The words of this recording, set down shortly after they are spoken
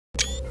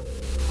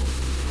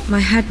My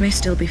head may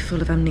still be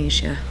full of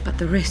amnesia, but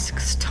the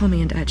risks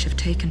Tommy and Edge have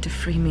taken to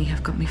free me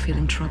have got me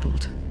feeling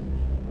troubled.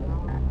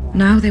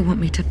 Now they want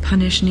me to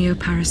punish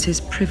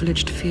Neo-Paris'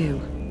 privileged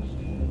few.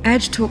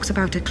 Edge talks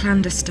about a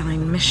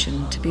clandestine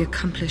mission to be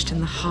accomplished in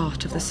the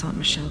heart of the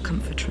Saint-Michel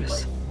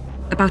Comfortress.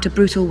 About a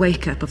brutal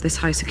wake-up of this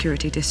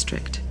high-security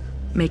district,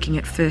 making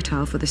it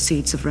fertile for the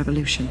seeds of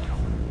revolution.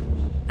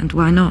 And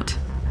why not?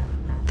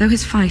 Though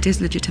his fight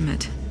is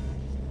legitimate,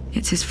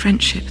 it's his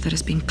friendship that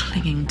has been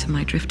clinging to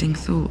my drifting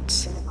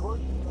thoughts.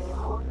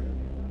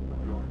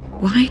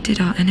 Why did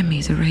our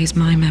enemies erase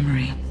my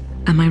memory?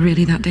 Am I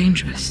really that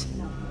dangerous?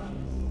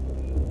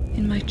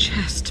 In my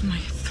chest, my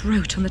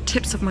throat, on the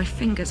tips of my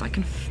fingers, I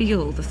can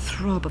feel the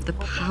throb of the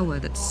power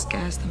that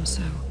scares them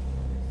so.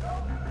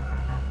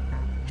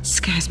 It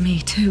scares me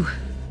too.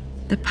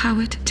 The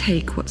power to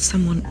take what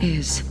someone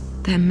is,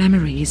 their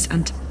memories,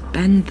 and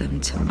bend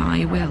them to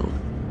my will.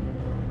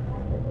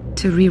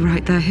 To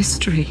rewrite their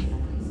history.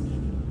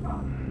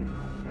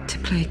 To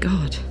play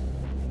God.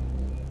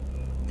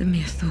 The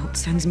mere thought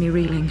sends me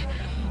reeling.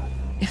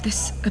 If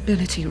this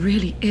ability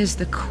really is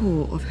the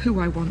core of who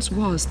I once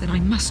was, then I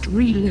must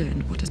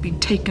relearn what has been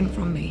taken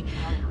from me.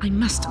 I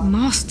must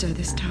master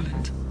this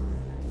talent.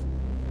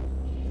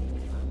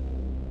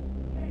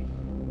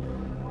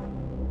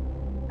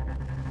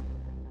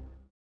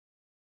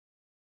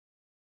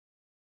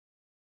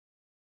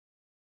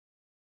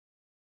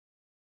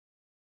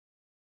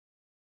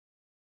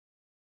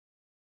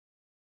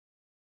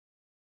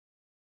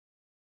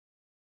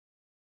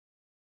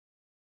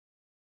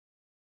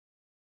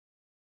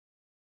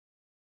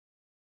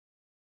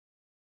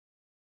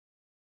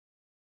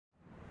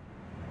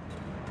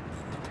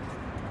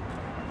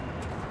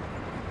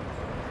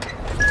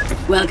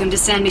 Welcome to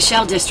San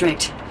Michel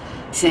District.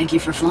 Thank you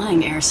for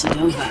flying Air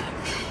Sedova.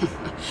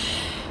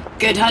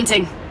 Good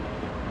hunting.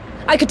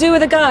 I could do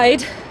with a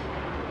guide.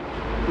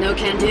 No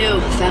can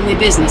do. Family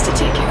business to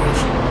take care of.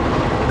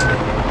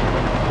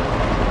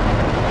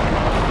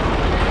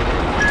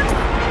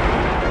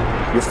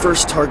 Your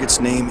first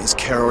target's name is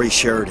Kaori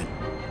Sheridan.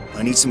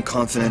 I need some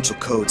confidential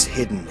codes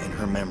hidden in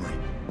her memory.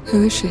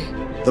 Who is she?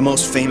 The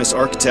most famous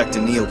architect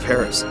in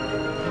Neo-Paris.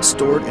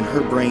 Stored in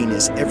her brain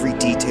is every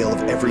detail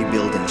of every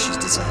building she's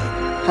designed.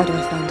 How do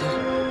I find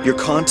her? Your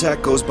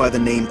contact goes by the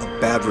name of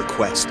Bad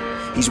Request.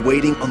 He's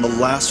waiting on the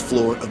last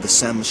floor of the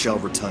Saint-Michel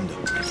Rotunda.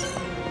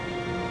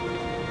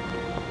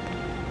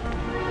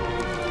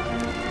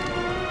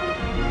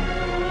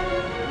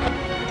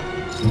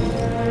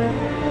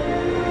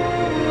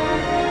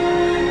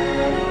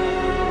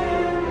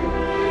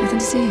 Nothing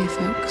to see here,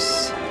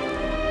 folks.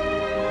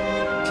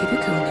 Keep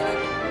it cool now.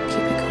 Keep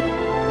it cool.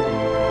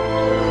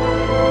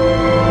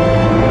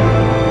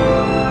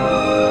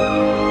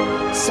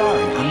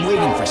 Sorry, I'm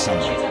waiting for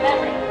someone. Choose a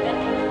memory, then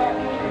confirm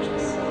your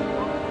purchase.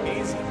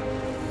 Easy.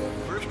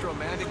 First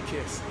romantic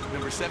kiss,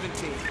 number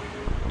 17.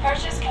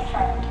 Purchase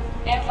confirmed.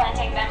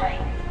 Implanting memory.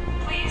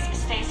 Please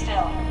stay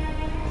still.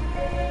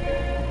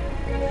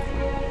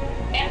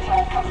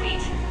 Implant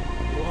complete.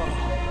 Whoa.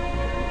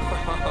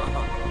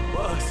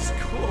 Whoa, this is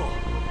cool.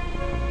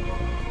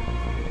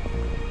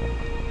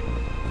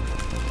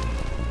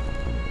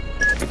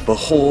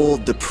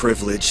 Behold the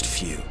privileged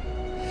few.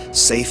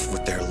 Safe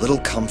with their little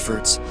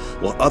comforts,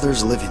 while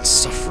others live in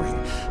suffering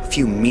a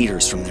few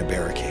meters from their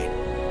barricade.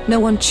 No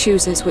one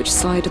chooses which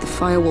side of the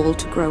firewall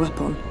to grow up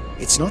on.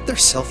 It's not their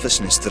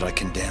selfishness that I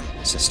condemn,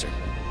 sister.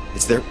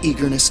 It's their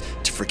eagerness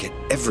to forget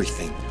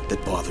everything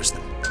that bothers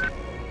them.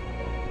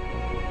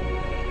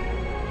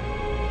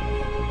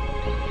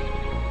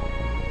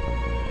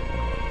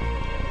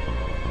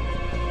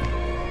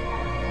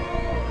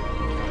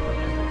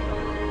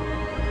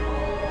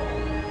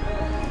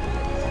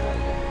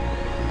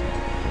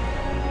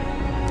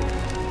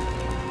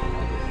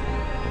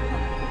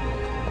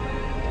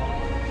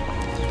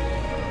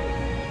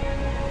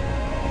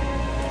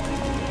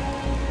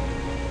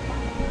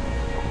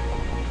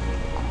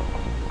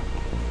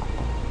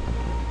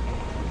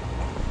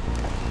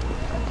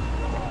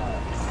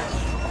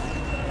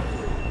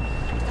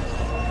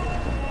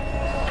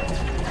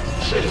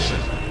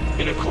 Citizen,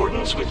 in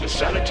accordance with the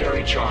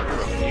sanitary charter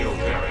of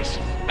Neo-Paris,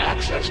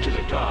 access to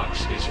the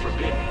docks is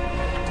forbidden.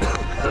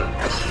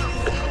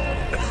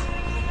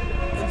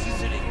 I'm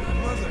visiting my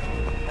mother.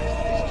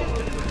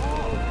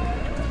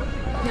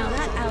 Now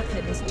that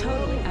outfit is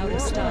totally out of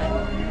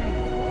style.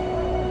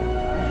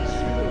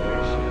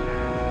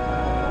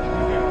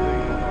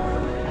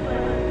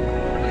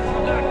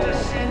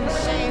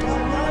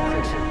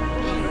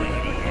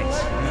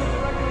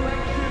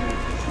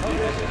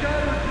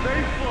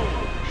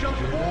 Shall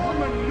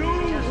form a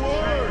new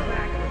word,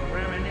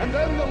 and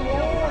then the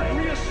Lord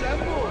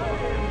reassemble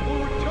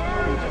will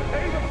return to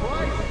pay the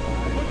price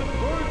for the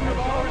burden of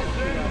our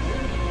sins.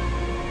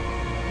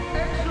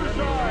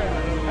 Exercise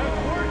and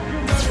work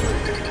your memory,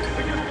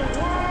 because the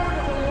word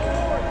of the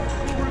Lord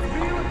will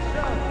reveal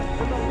itself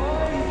in the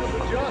minds of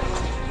the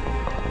just.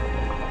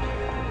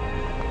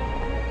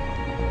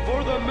 For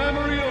the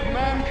memory of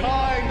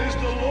mankind is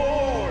the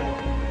Lord.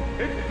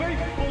 It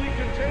faithfully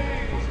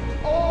contains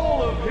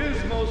all of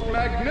his most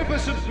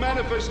magnificent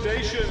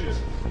manifestations.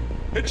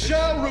 It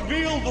shall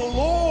reveal the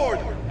Lord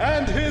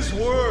and His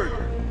Word.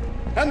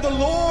 And the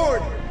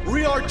Lord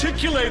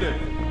re-articulated,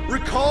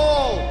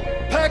 recall,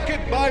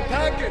 packet by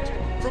packet,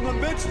 from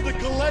amidst the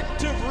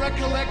collective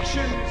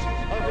recollections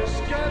of His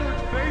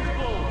scattered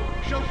faithful,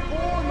 shall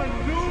form a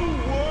new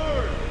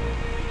Word.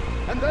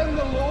 And then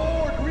the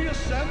Lord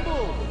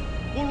reassembled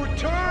will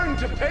return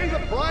to pay the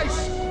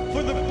price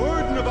for the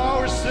burden of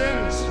our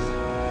sins.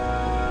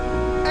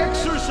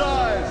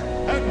 Exercise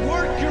and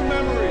work your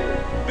memory,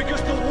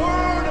 because the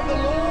word of the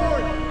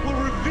Lord will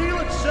reveal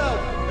itself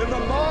in the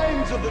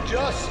minds of the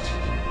just.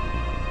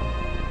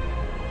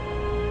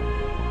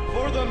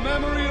 For the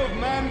memory of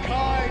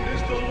mankind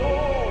is the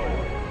Lord.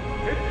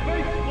 It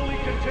faithfully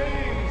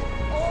contains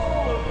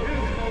all of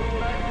His most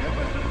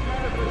magnificent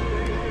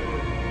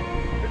manifestations.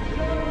 It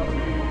shall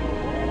reveal the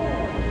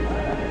Lord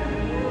and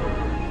His word.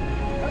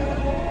 And the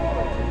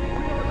Lord,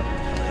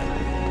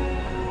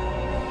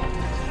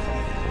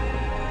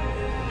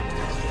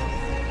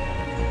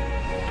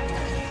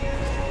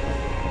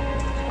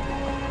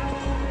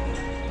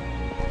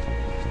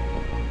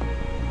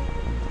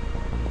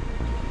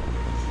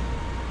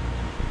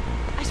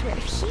 I swear,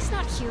 if he's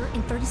not here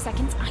in 30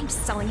 seconds, I'm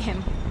selling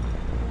him.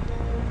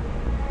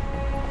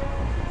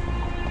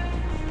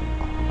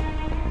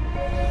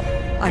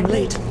 I'm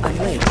late.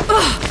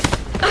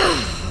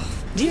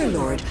 Dear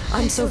Lord,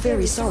 I'm so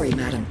very sorry,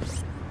 madam.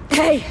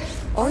 Hey!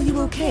 Are you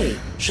okay?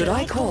 Should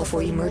I call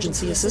for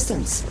emergency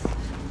assistance?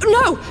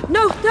 No!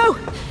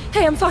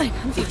 Hey, I'm fine.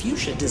 If you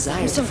should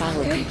desire to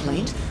file a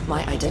complaint,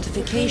 my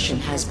identification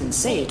has been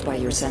saved by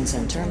your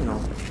Sensen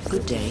terminal.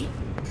 Good day.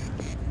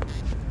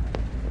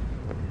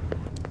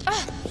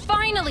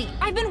 Finally!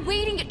 I've been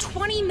waiting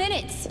 20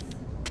 minutes!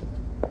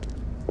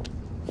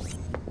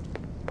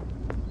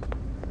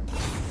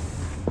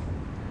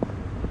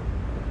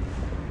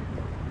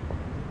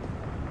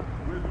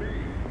 with me,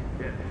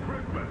 it's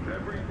Christmas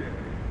every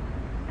day.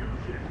 You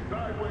sit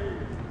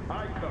sideways,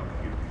 I cuff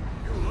you.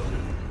 You look at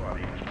me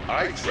funny.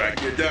 I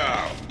track you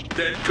down,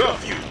 then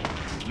cuff you.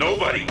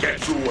 Nobody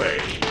gets away.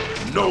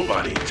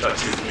 Nobody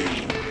touches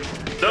me.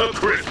 The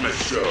Christmas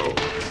Show.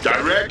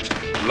 Direct,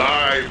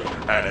 live,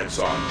 and it's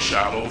on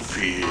Channel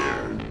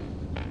Fear.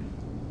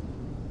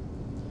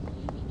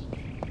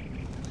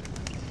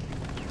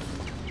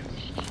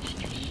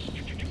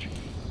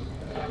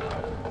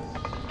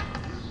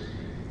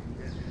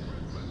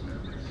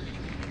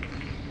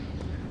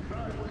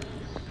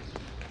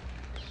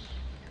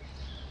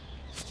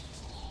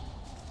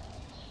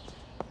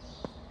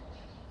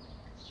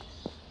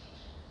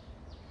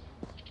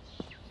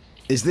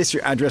 Is this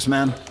your address,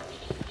 ma'am?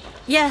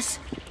 Yes.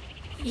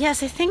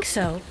 Yes, I think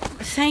so.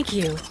 Thank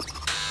you.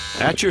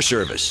 At your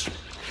service.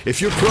 If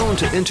you're prone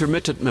to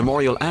intermittent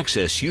memorial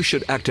access, you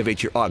should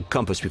activate your OG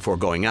compass before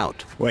going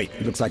out. Wait,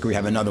 it looks like we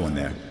have another one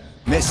there.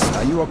 Miss,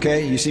 are you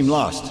okay? You seem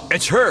lost.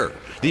 It's her,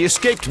 the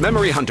escaped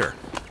memory hunter.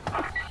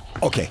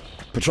 Okay.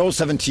 Patrol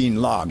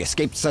 17 log.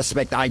 Escaped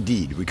suspect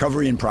ID'd.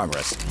 Recovery in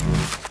progress.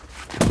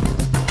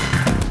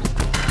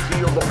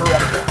 Seal the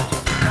perimeter.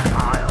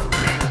 I'll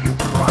make you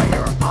cry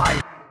your eyes.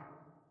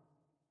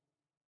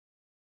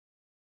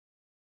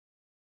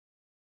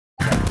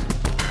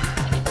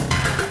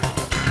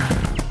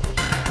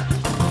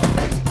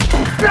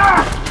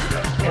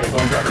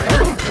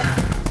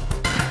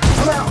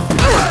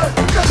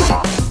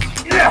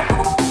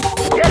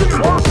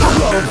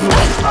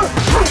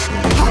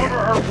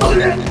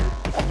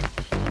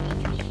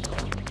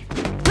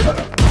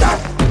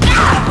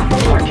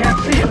 I can't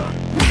see it.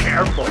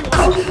 Careful.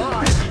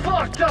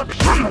 Fucked up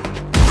shit.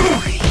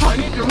 I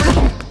need to reach.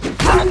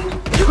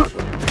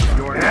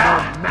 You're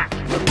now matched.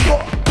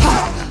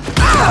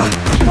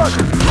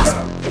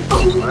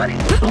 Ready?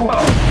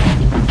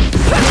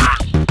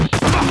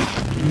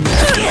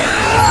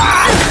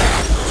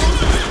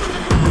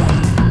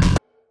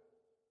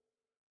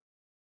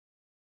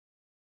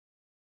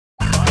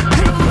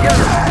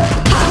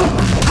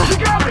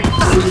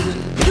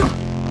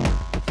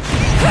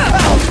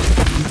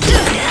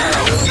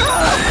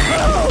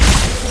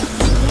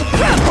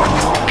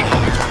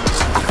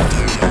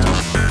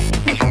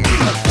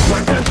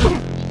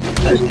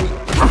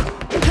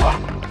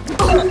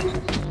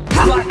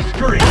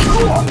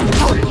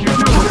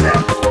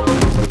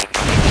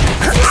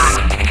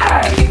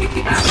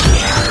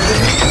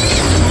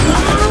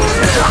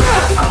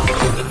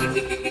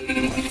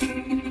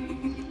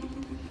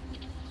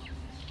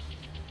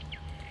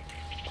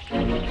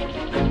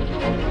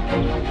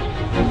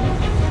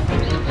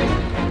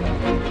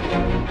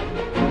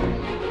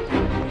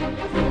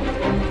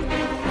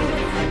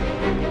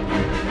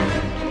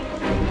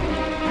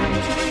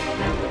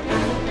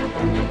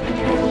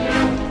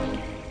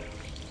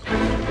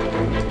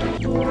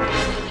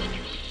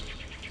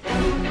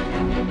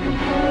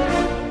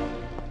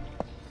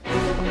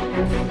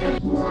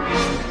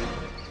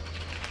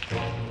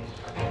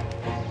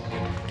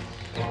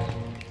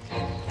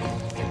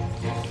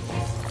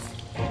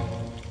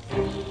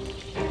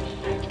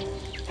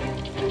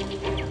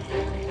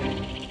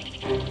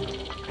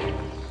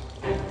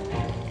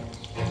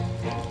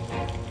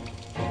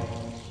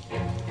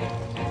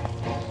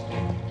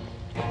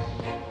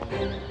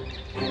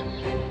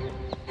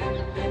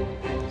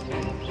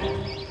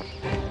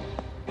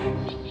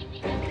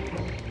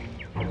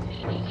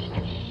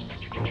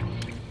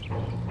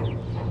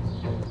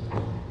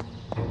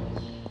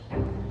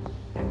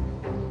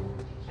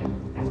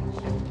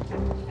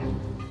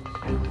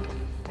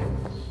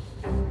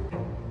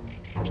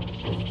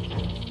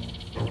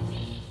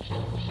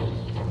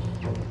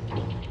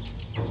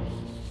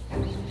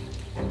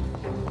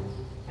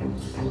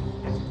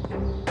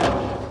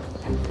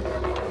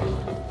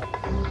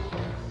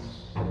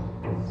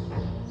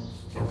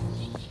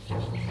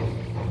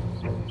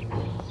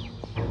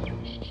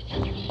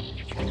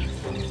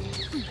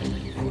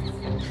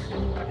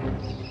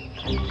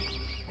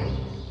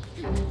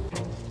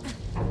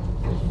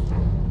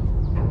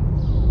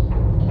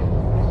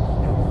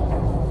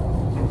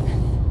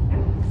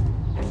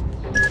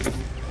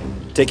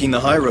 Taking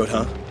the high road,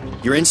 huh?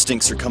 Your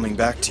instincts are coming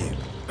back to you.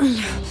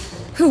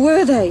 Who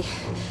were they?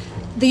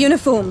 The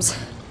uniforms?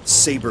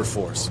 Saber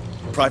Force.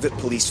 Private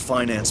police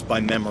financed by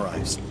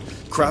Memorize.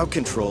 Crowd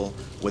control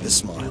with a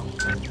smile.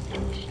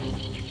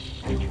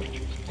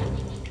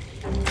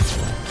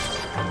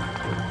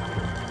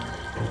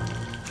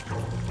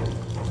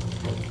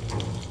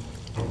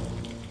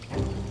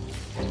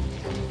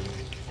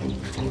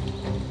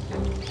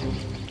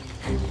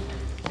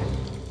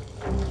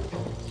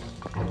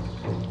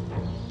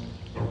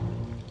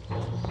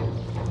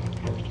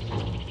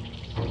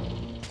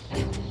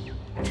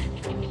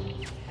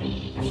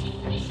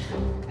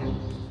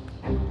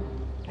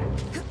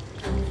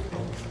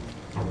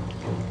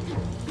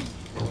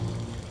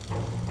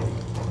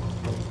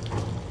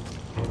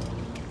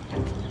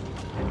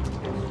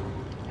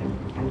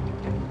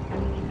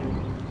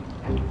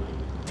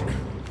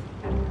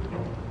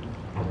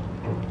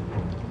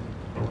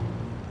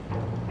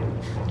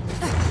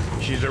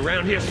 She's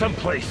around here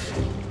someplace.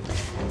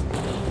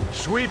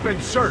 Sweep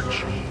and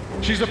search.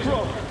 She's a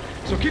pro,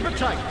 so keep it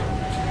tight.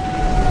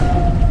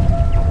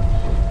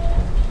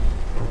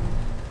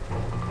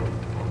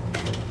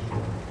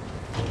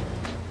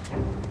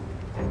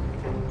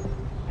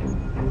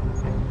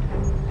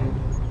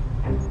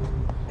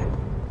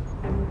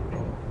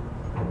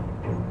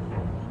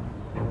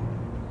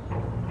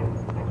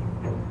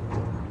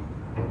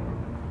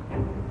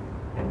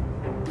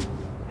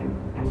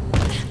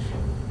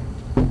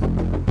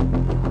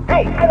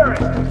 Hey,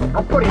 terrorist!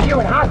 I'm putting you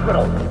in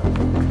hospital!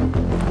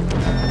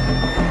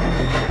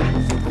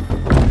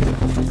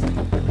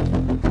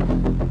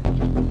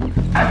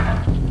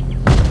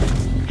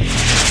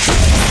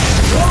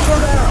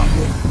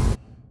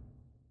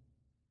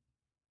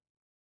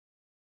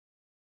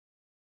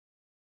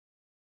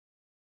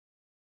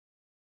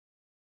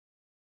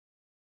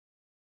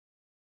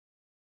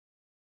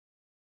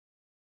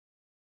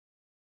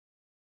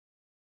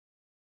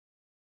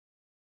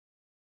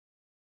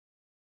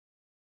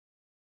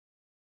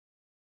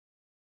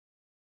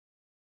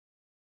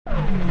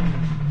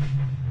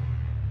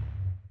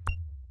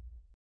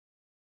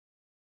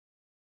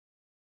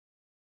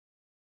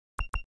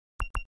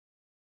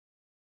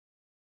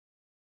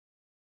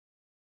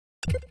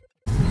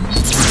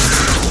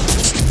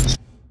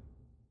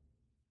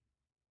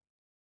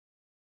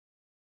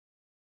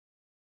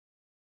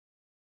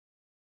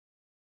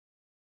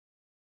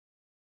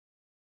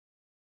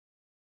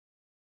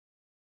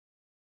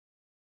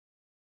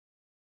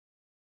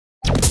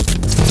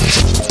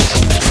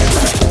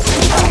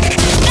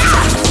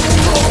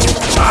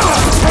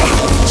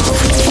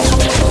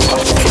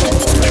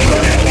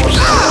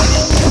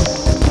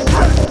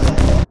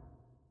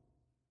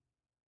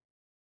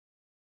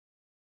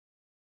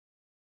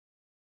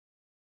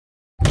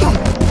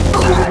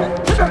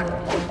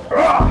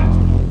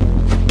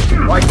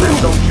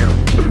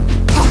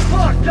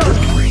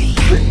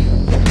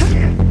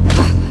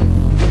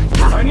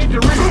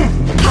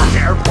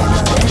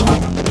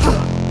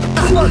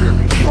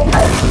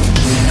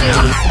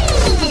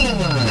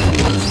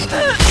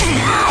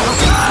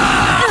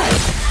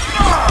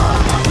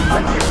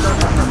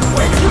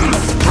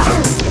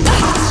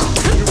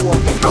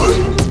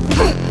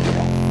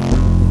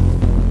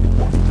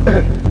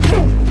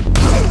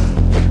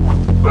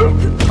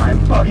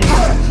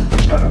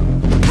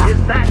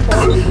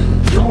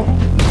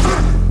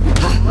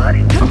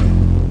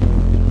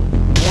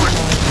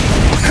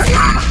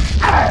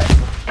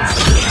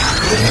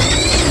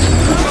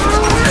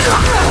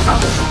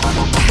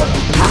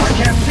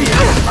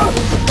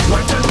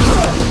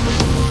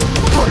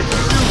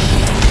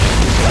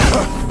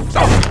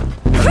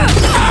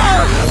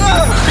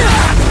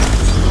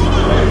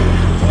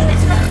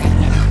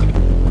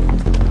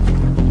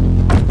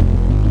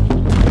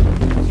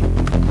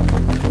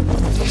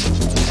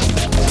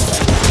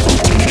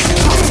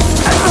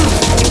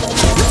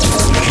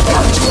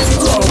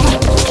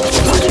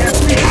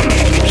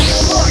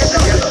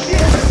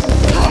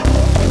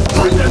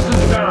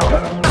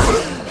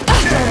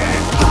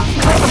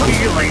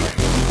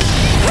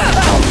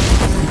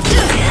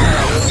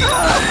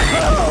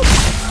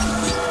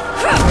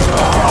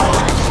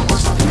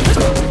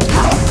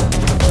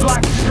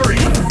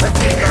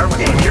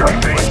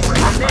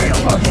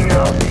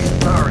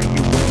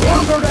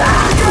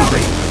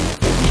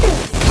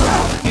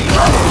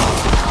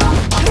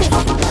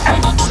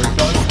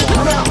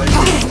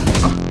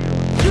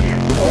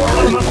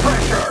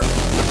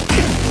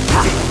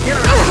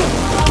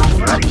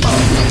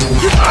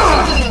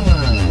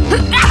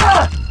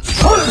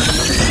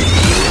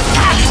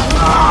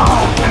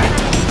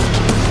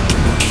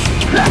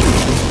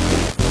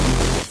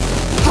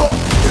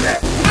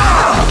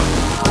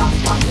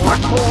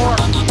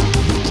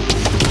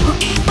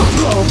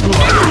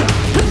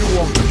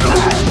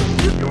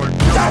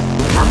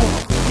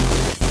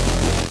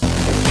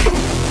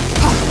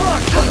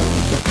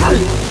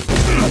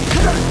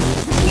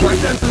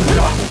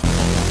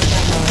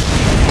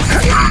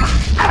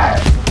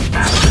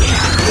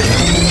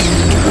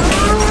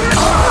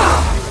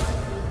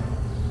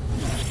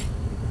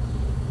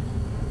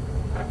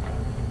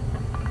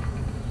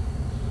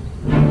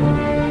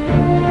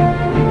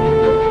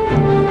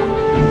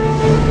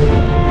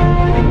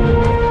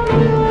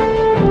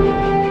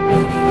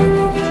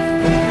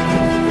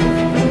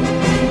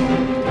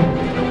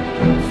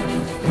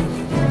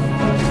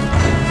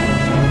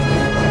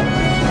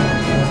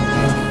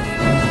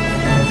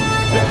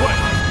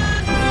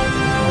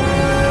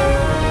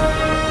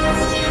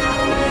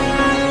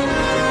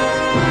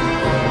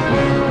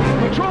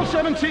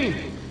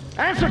 17!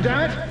 Answer,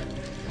 damn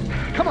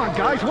it! Come on,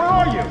 guys, where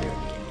are you?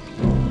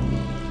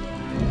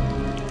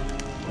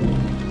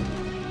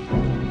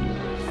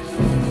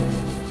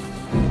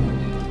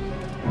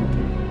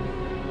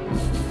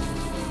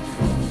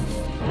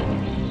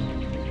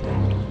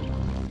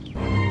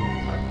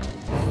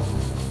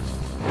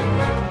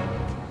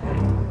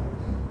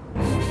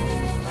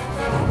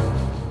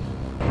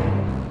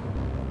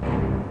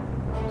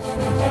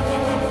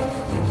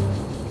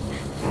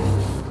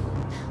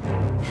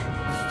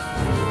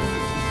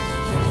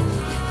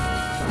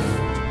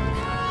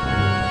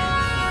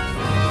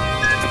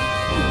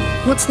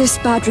 What's this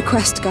bad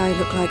request guy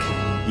look like?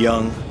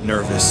 Young,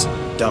 nervous,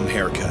 dumb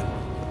haircut.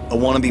 A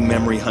wannabe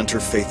memory hunter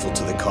faithful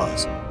to the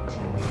cause.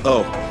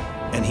 Oh,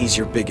 and he's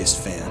your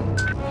biggest fan.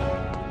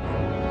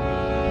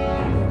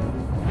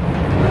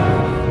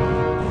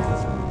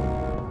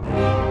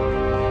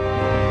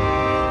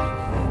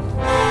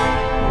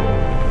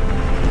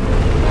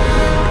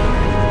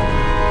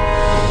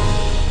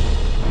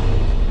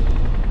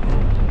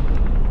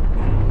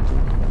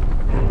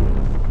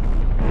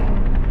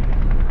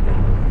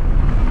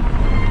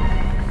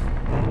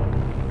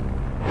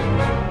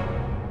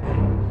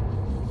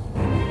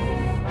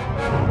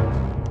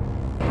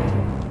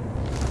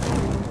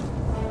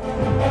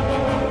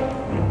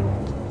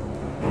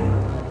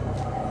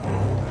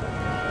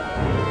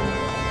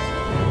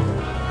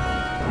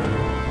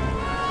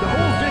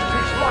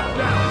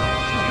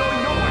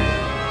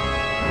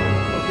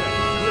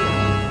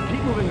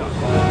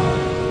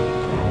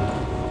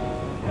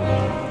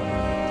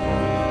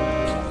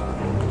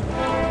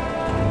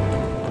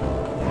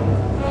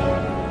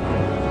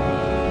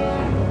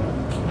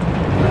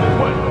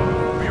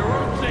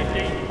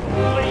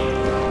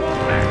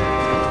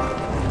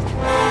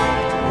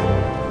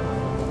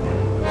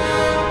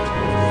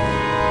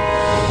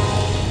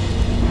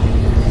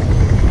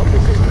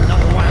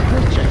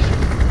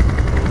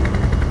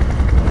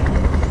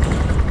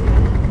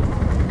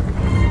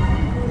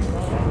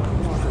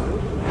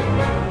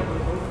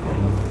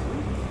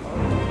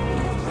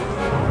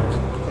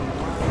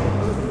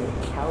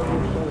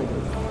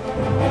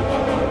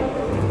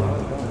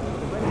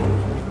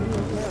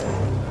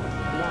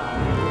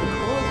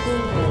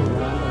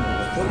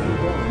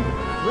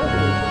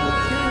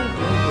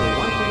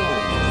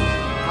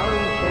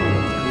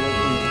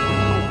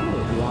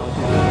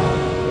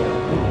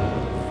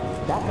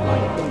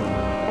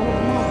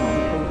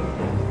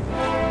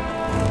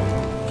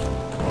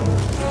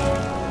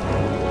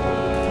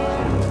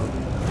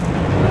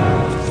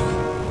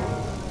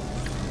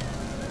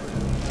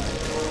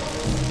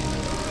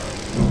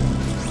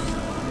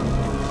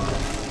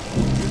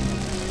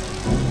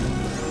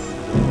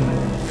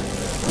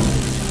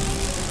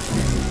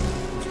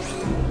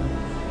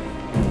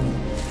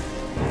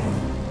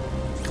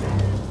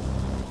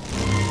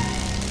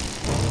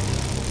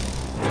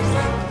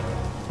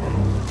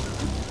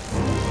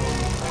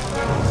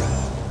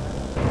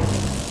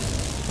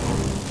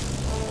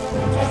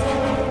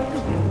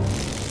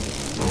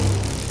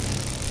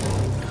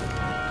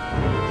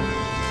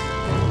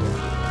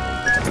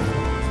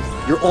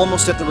 You're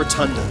almost at the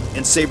Rotunda,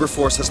 and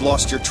Saberforce has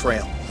lost your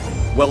trail.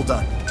 Well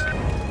done.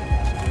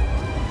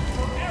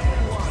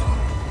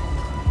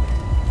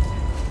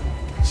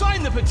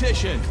 Sign the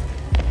petition!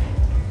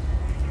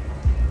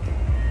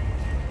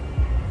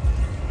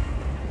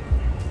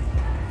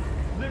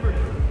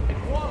 Liberty,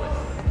 equality,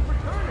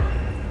 fraternity.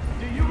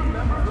 Do you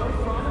remember those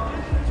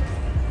promises?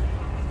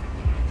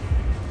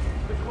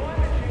 The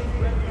climate change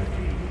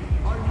refugees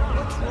are not...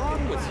 What's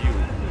wrong with you?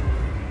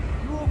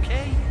 You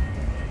okay?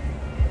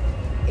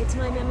 It's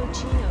my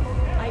Memochino.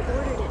 I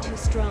ordered it too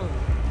strong.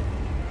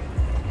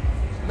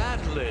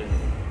 Madeline,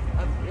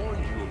 I've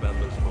warned you about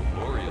those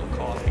memorial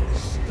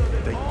coffees.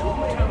 They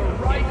don't have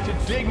a right to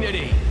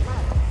dignity,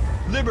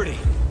 liberty,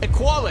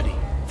 equality,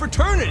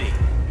 fraternity.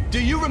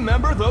 Do you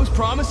remember those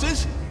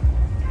promises?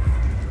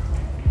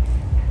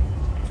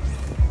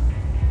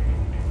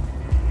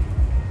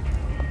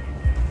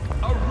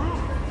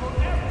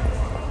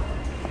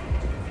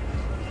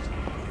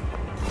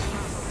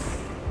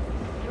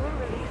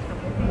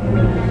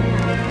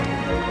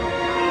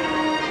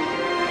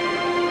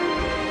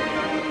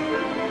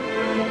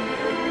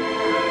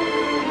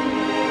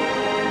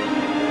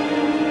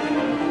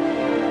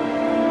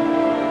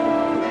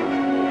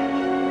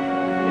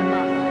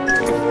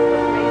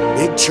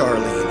 Big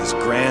Charlie and his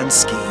grand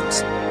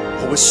schemes,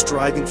 always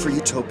striving for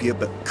utopia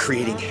but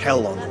creating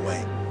hell on the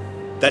way.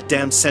 That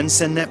damn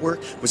Sensen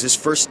network was his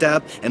first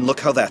stab, and look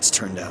how that's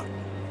turned out.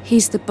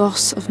 He's the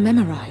boss of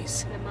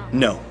Memorize.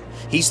 No,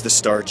 he's the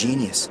star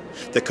genius,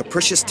 the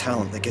capricious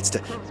talent that gets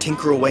to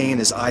tinker away in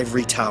his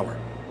ivory tower.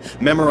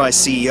 Memorize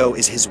CEO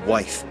is his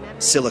wife,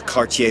 Scylla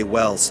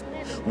Cartier-Wells.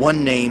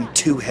 One name,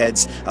 two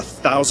heads,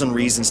 1,000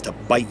 reasons to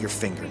bite your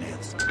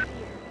fingernails.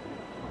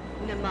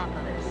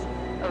 Nemopolis,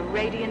 a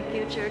radiant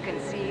future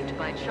conceived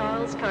by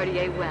Charles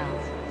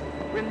Cartier-Wells.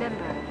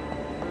 Remember,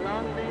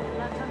 long live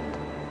La Femme.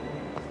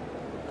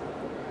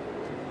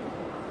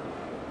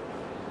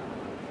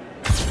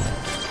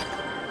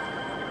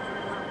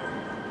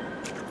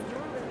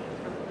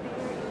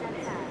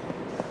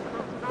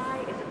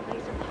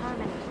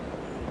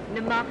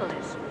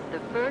 Nemopolis, the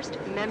first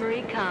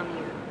memory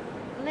commune.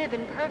 Live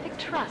in perfect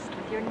trust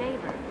with your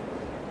neighbor.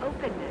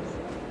 Openness,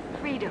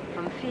 freedom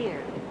from fear.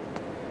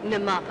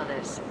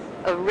 Nemopolis,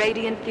 a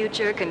radiant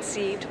future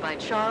conceived by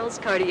Charles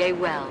Cartier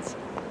Wells.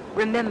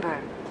 Remember,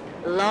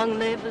 long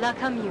live La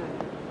Commune.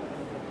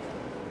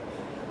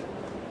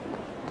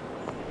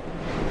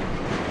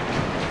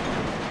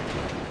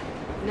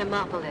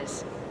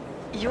 Nemopolis,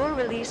 your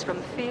release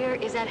from fear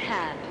is at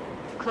hand.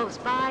 Close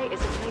by is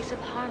a place of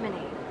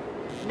harmony.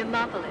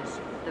 Nemopolis,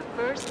 the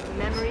first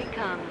memory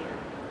commune.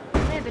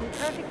 Live in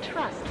perfect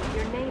trust with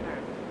your neighbor.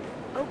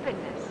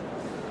 Openness,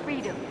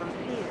 freedom from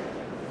fear.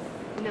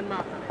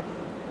 Nemopolis,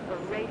 a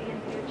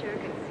radiant future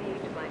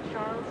conceived by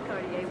Charles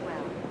Cartier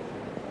Wells.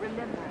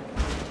 Remember,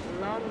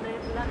 long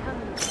live La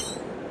Commune.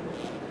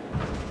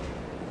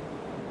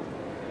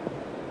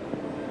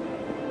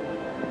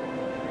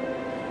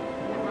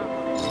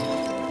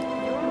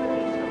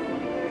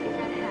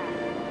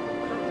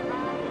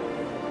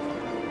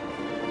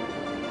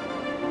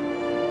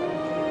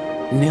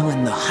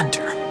 Nilin the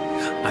Hunter.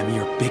 I'm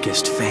your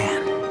biggest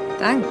fan.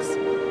 Thanks.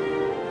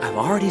 I've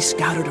already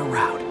scouted a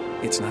route.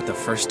 It's not the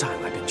first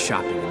time I've been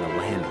shopping in the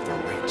land of the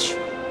rich.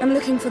 I'm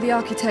looking for the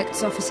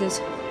architect's offices.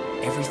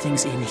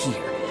 Everything's in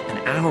here.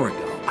 An hour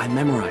ago, I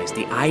memorized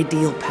the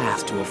ideal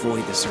path to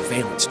avoid the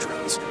surveillance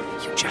drones.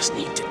 You just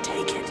need to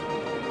take it.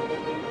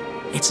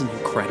 It's an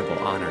incredible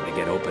honor to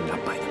get opened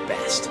up by the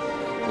best.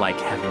 Like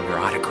having your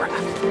autograph.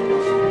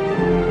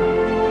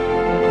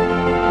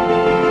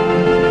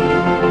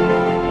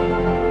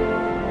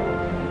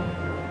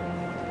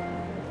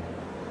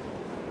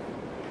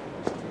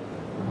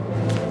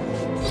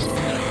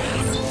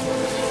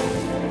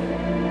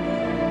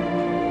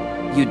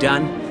 You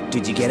done?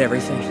 Did you get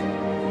everything?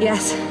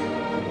 Yes.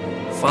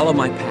 Follow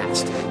my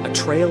past. A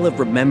trail of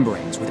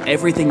rememberings with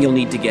everything you'll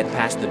need to get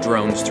past the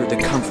drones through the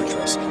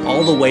Comfortress,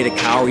 all the way to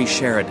Kaori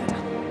Sheridan.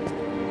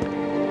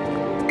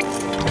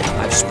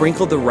 I've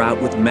sprinkled the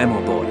route with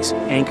memo boys,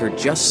 anchored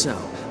just so.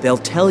 They'll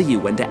tell you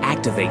when to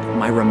activate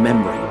my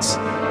remembrance.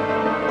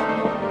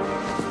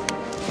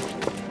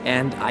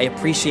 And I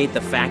appreciate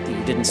the fact that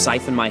you didn't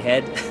siphon my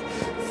head.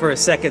 For a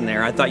second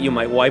there, I thought you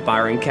might wipe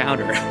our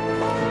encounter.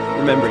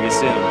 Remember you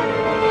soon.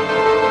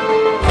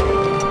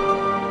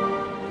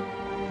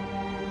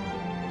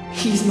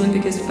 He's my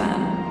biggest fan.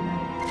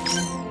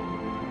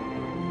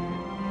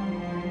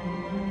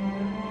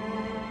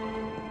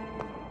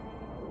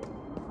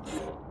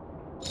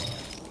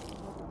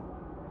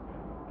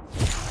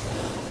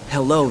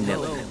 Hello,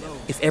 Nilin.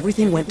 If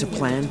everything went to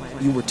plan,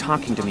 you were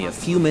talking to me a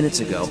few minutes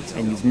ago,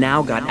 and you've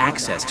now got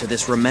access to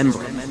this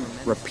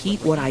remembrance.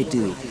 Repeat what I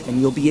do, and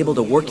you'll be able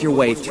to work your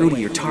way through to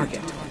your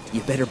target.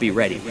 You better be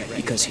ready,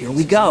 because here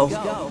we go.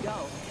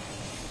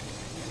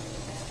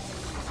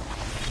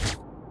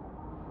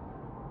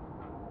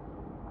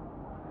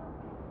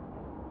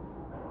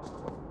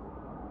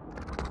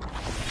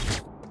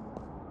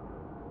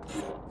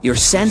 Your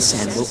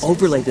Sensen will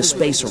overlay the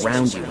space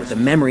around you with the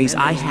memories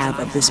I have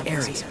of this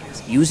area.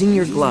 Using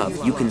your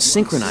glove, you can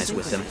synchronize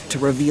with them to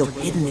reveal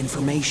hidden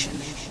information.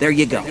 There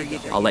you go.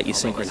 I'll let you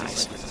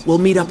synchronize. We'll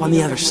meet up on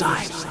the other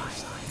side.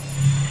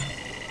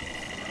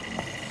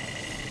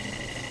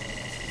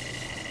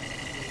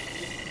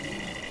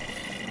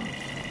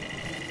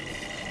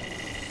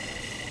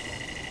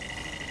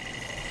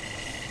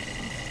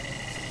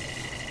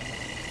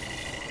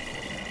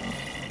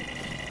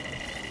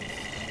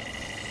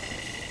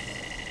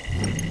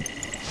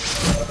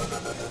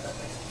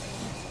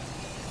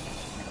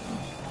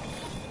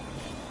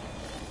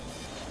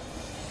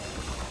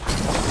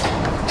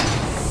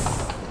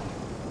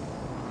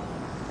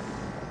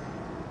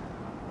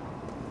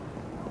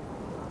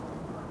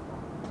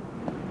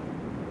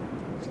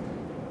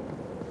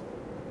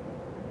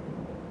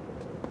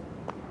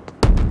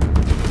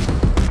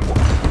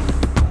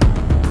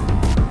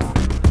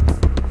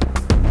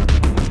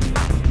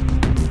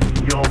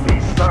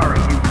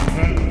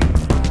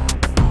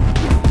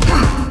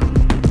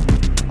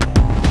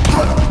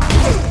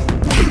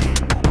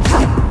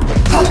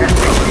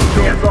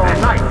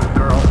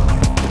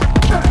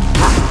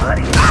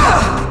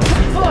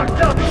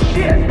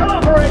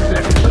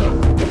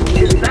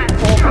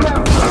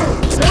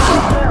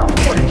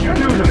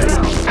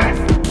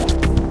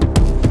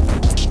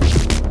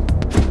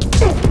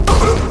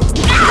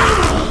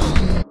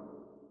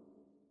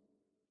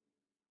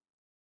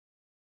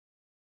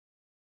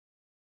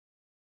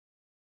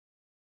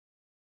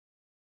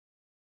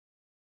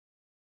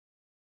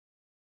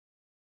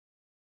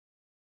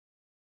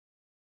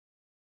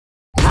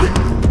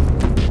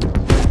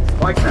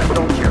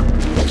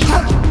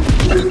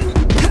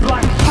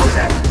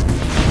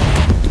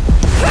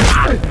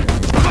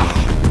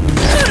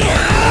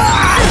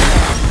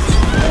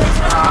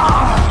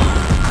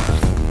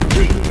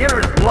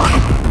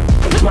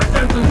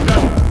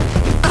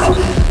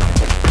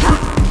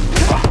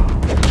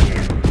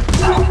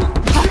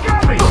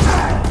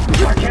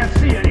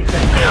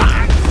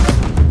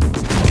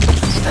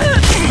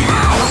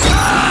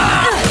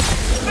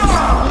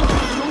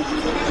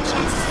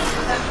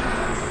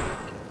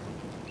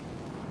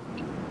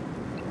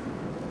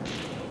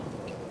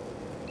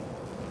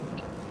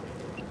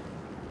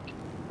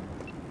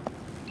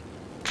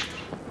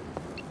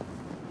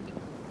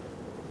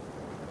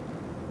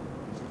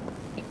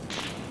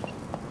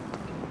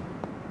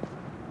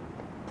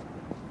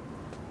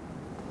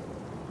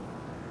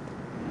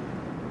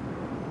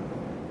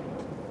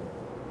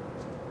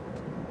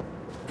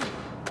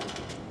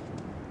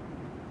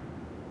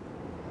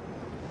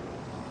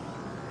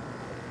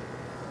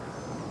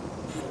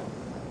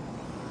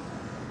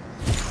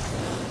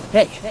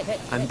 Hey,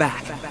 I'm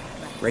back.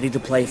 Ready to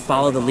play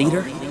Follow the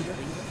Leader?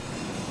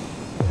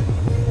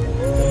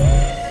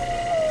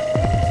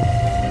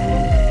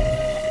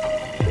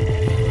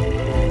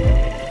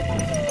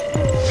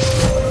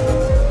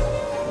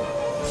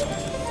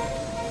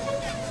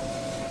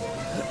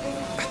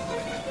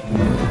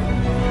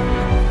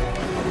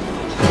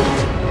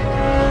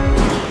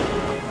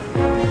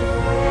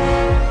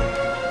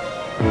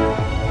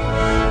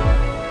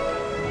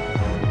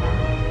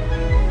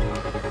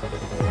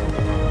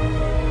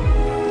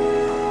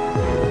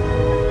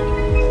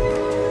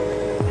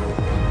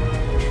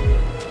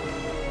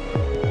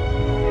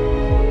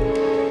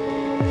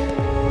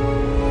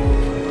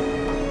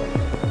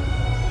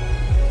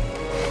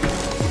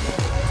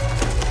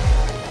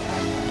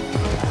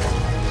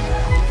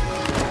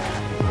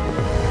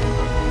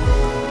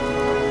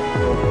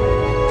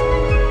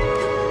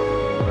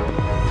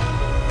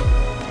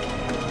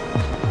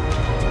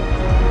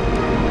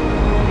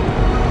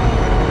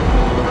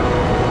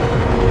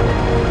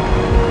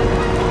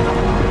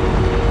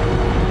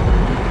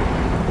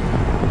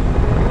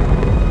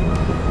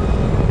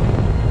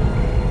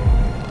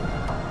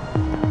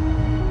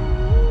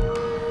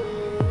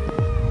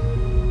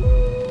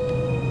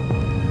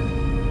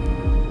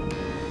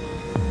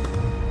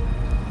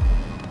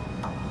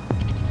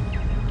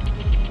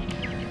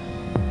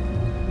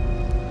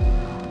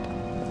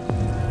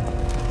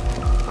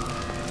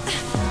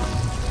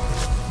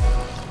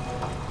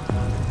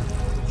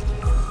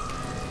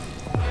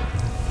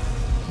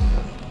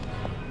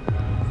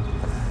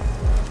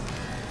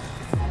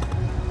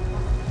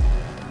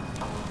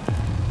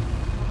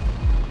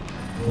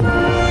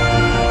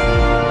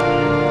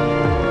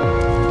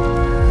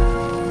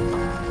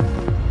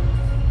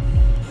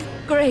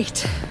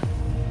 Great.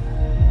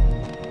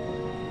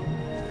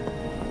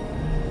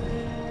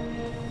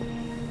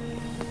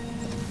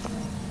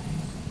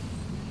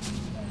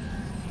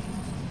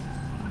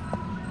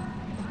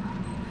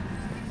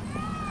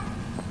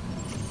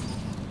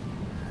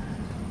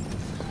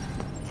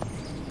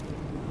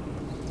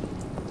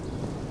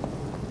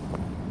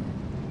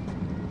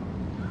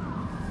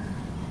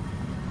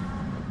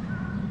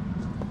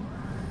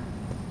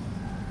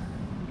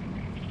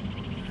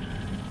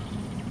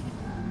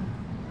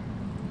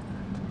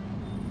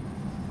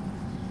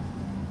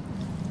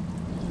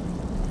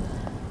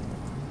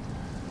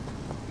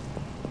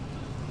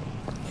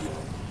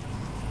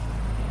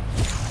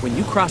 When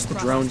you cross the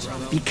drones,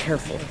 be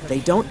careful.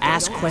 They don't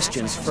ask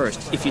questions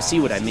first, if you see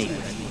what I mean.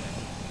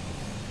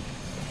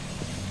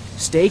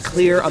 Stay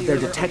clear of their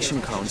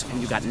detection cones,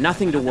 and you got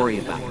nothing to worry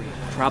about.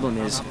 The problem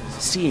is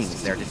seeing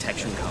their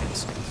detection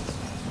cones.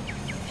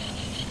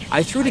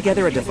 I threw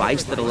together a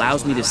device that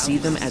allows me to see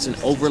them as an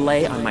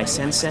overlay on my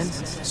Sensen,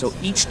 so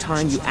each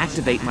time you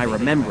activate my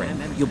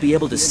Remembrance, you'll be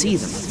able to see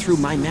them through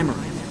my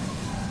memory.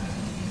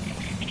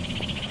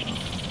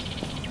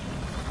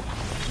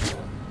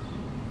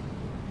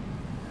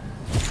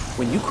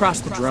 When you cross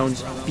the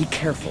drones, be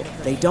careful.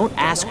 They don't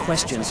ask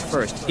questions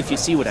first, if you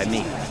see what I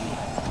mean.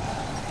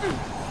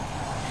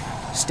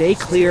 Stay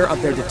clear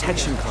of their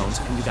detection cones,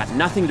 and you got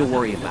nothing to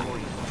worry about.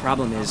 The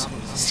problem is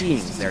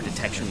seeing their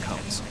detection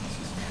cones.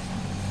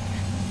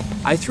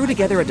 I threw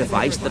together a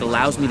device that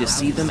allows me to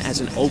see them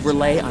as an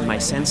overlay on my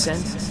Sensen,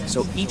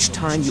 so each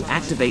time you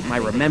activate my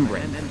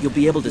Remembrance, you'll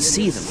be able to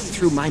see them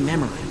through my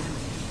memory.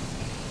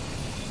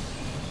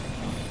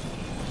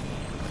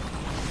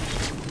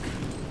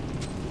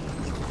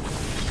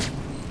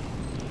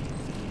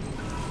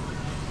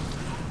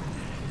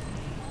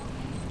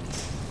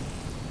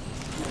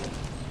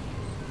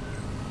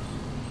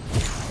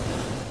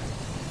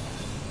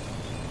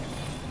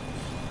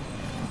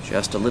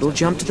 Just a little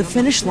jump to the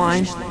finish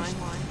line.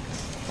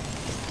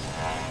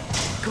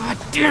 God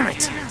damn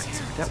it!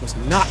 That was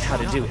not how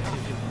to do it.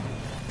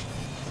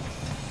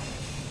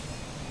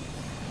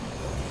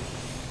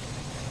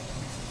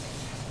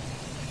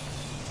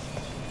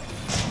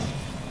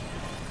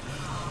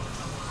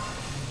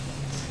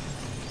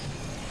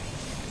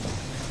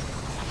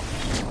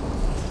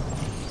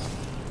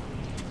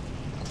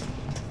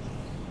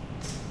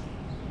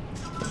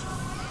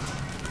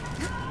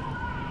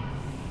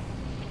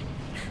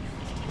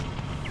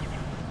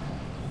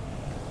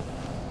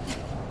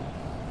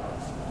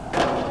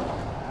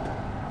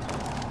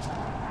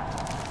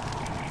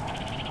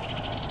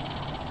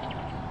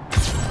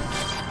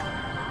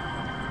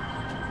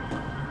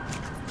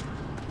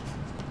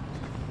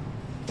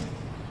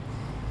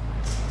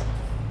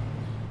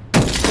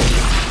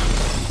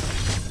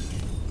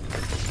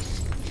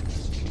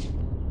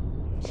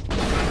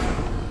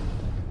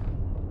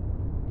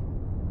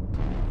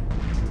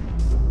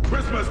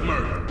 Christmas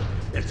Murder.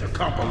 It's a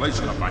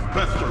compilation of my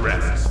best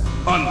arrests,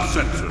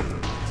 uncensored.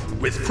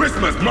 With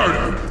Christmas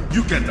Murder,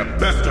 you get the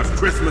best of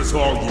Christmas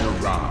all year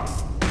round.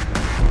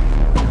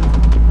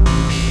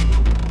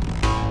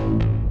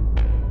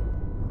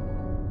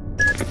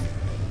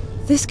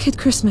 This Kid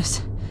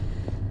Christmas.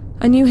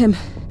 I knew him.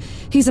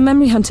 He's a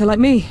memory hunter like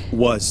me.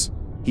 Was.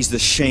 He's the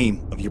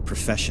shame of your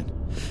profession.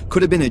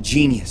 Could have been a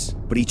genius,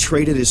 but he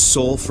traded his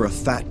soul for a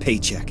fat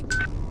paycheck.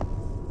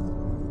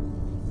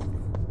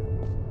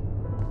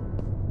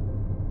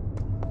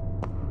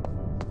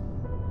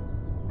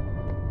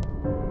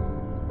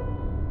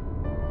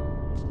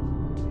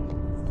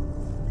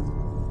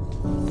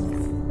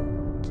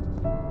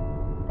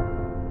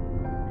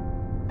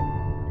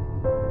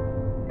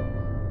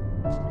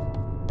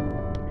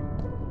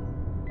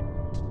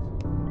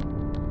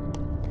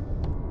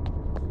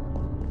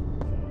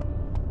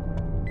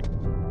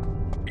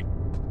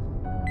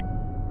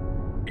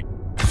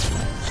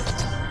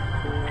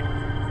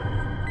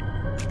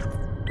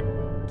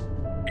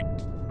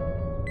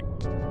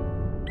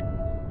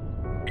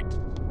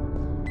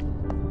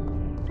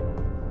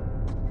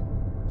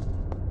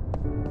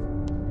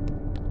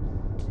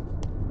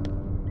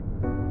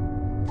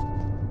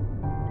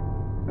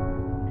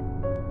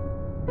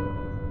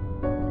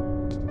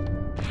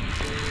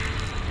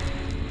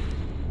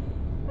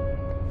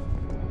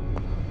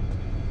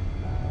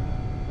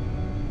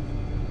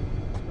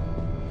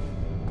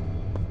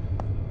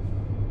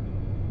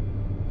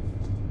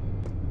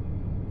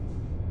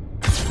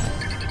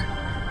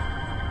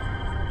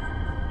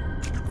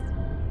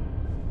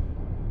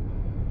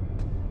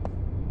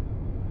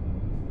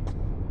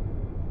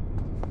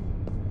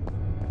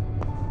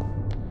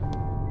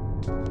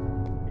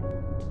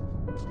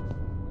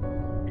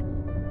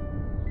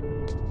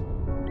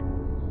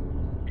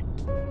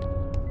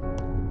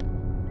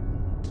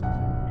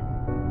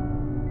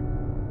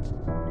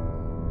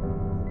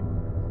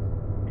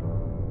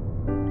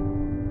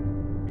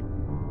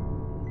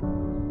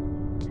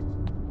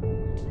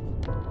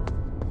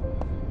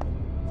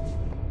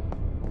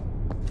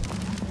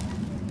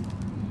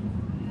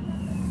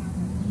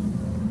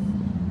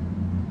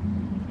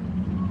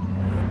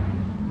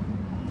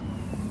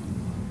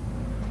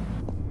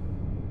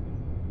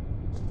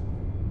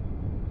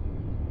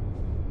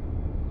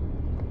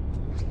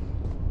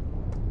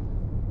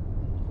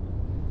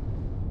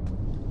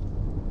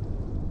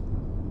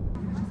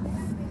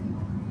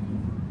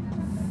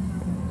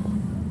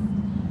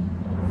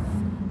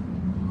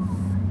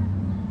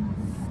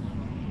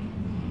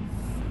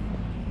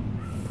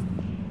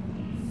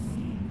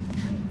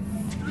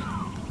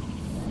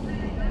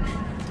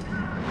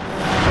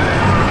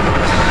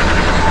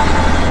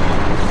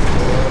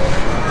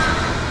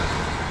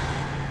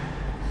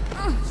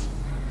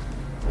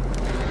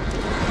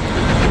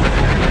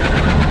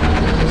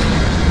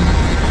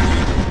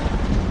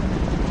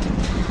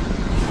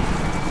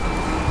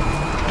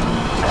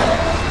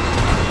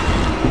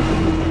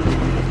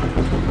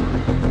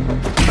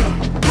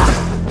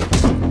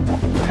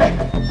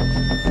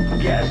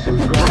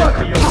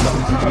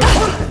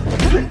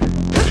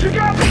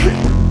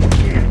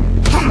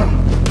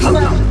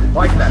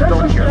 Like that,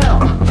 don't you?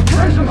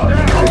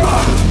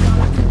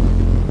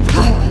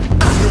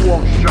 You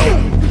won't show.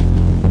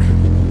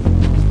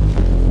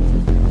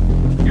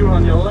 You're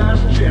on your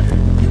last chip.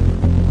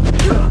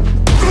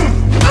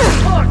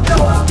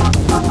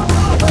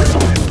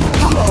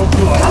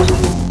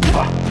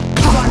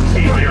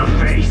 In your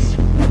face.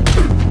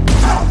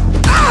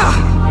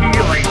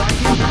 Healing.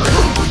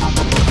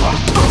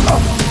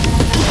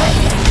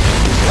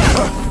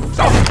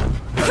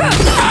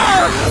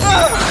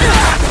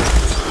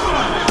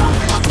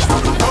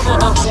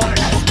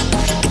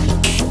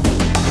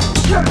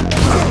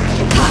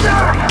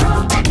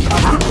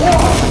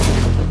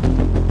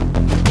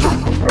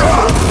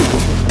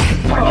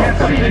 I can't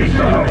see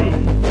anything.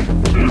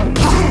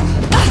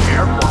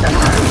 Careful.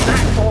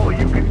 That's all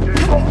you can do.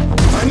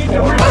 I need to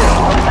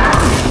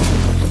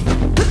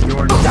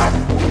You're done.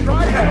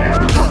 Try it.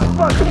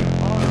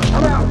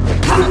 I'm out.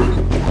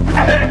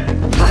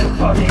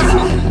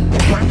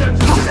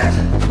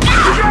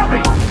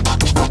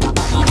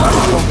 That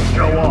won't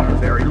show off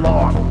very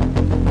long.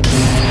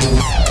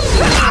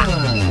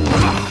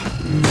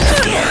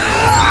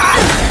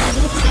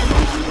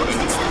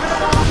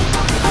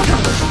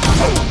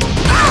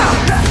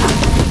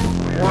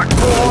 What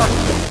more?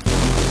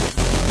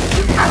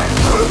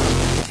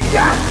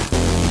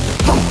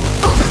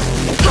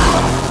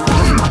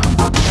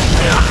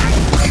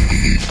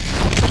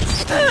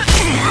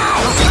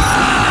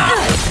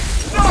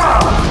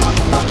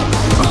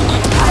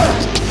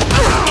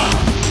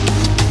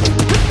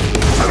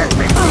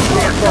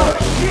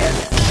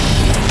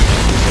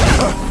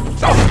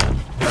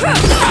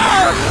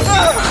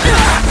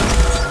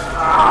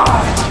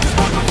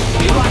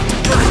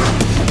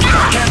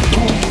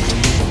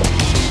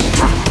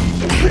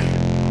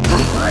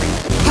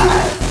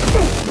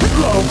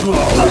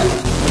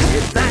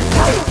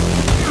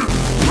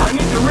 I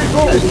need to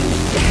reload.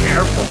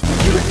 Careful.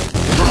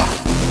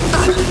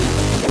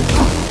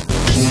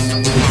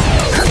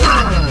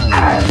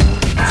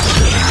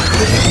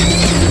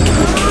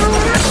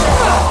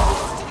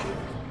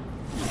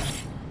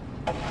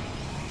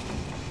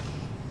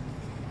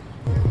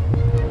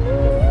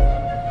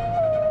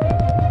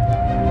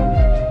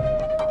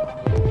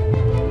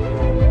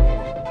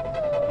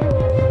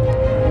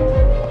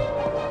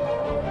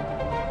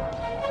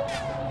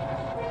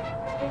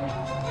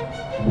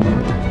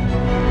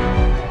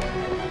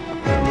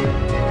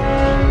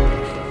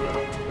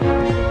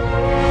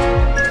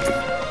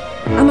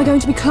 Am I going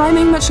to be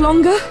climbing much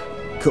longer?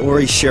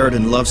 Kaori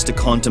Sheridan loves to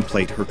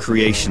contemplate her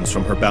creations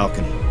from her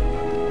balcony.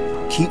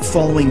 Keep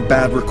following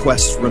Bad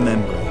Request's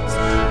remembrance.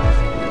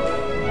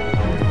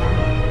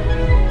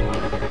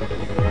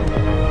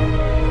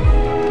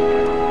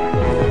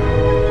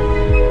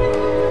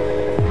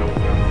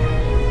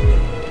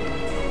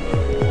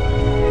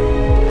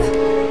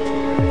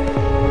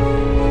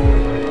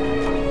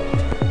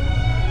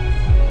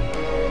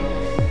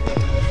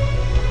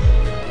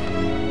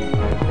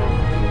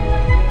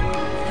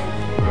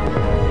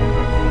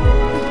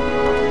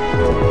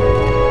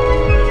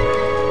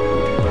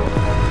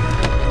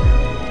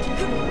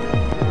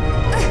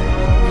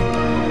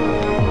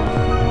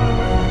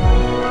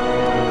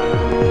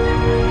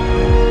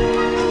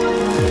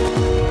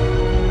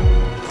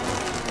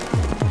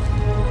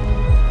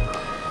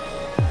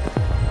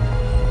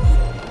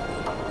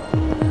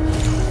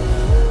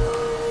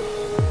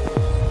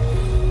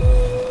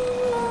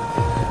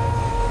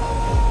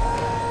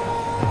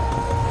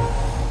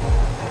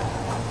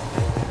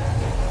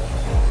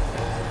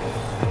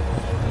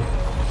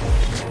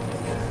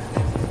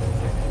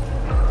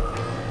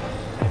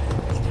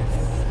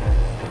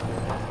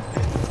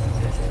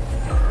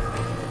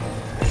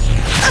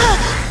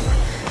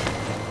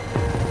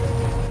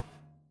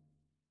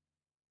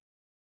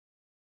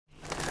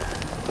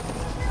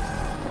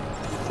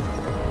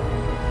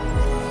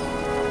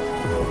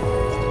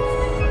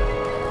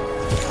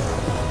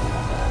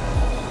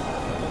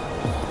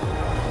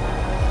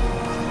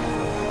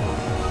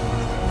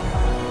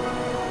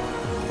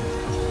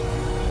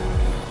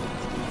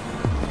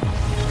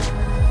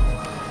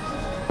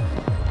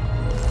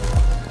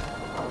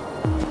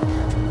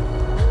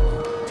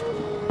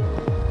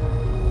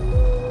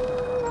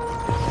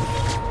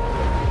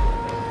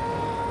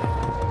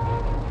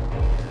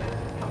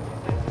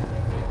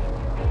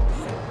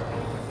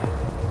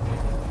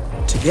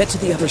 To get to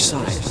the other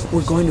side,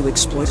 we're going to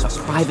exploit a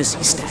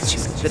privacy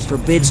statute that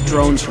forbids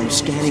drones from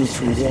scanning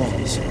through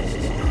walls.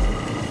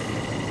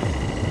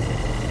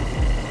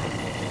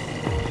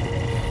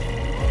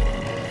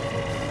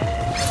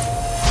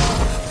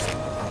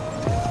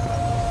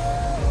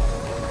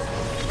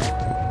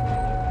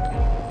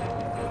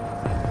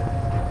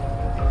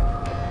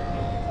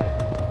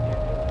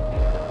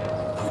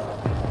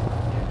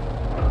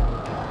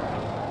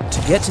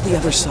 To get to the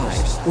other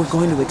side, we're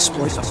going to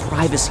exploit a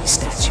privacy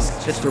statute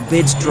that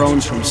forbids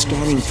drones from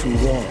scanning through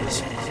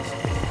walls.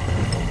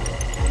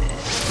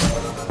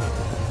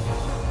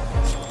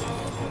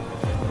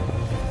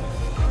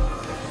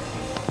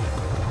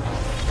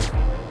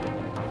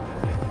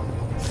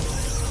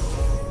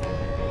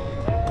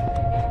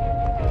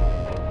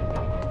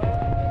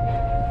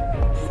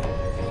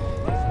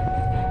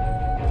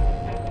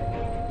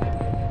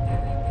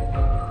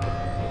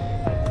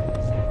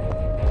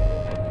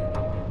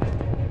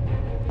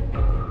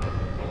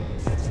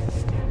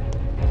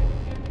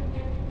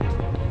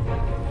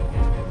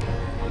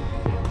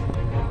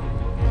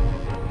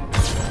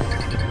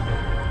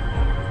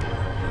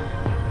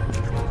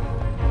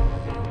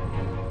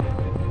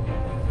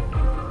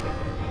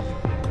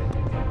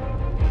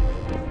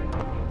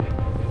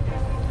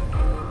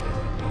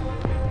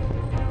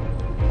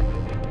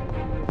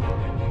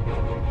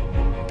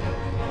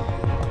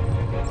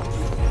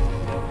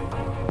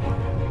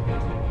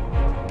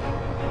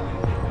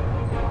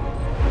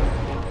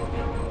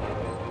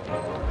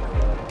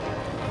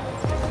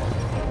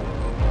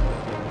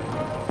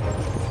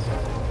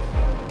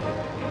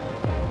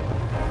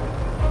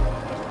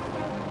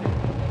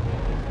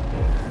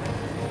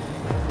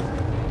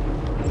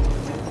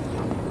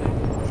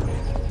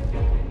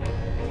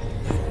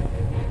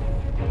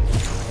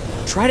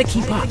 Try to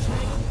keep up.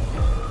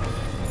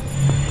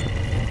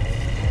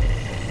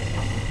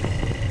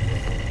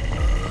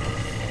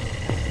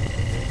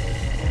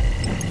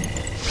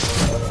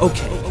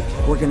 Okay,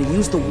 we're gonna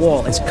use the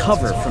wall as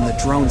cover from the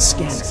drone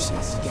scanners.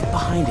 Get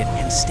behind it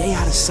and stay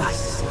out of sight.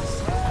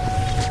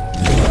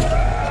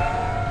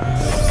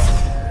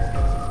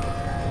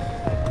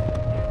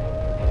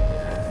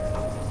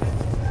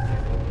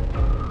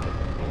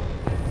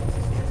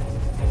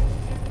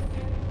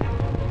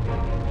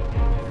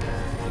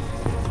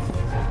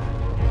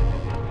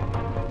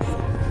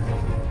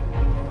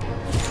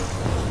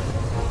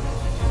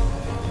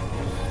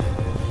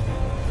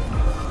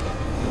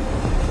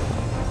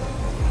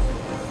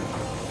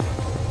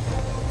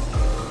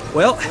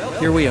 Well,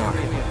 here we are.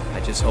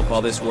 I just hope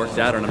all this worked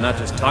out and I'm not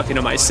just talking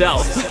to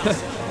myself.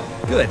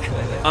 Good.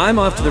 I'm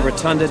off to the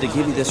Rotunda to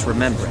give you this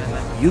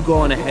remembrance. You go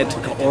on ahead to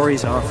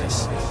Kaori's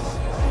office.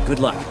 Good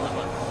luck.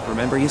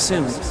 Remember you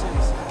soon.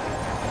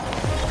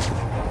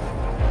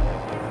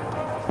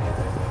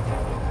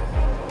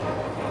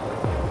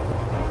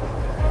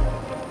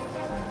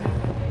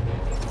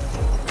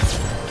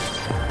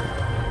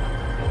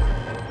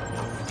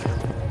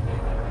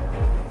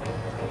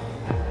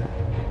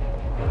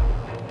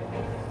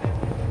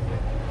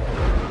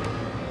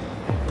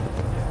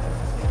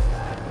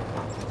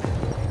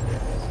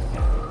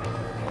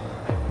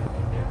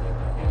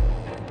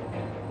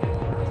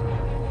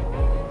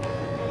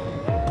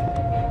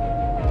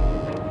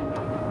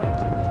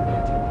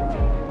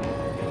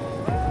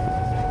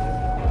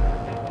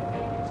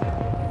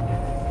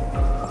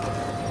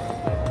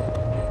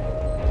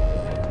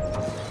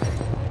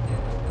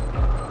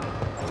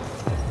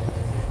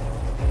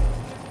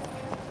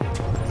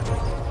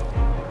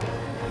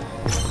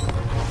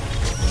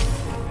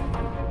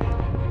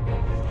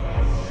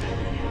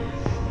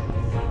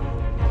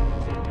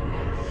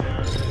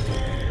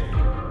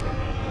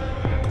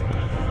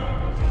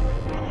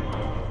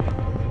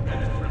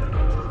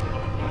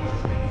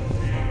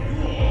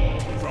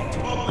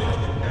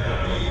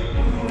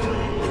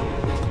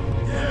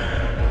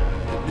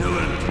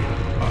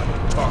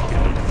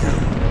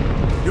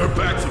 Your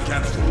back's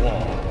against the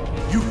wall.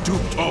 You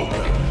duped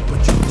Olga,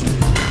 but you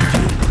did.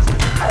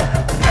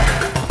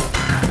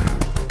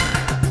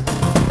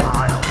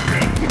 I'll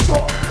make you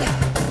fall.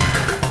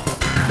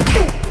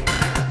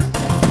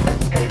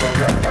 Able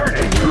to turn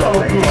it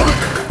slowly.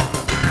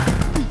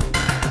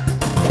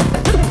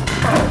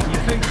 Oh, you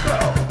think so?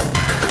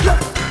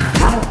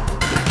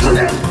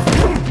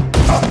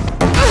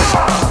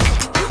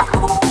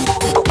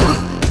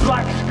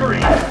 Black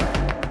screen.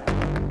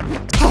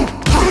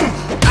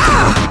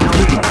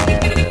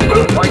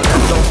 Like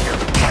that soldier.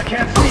 I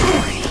can't see.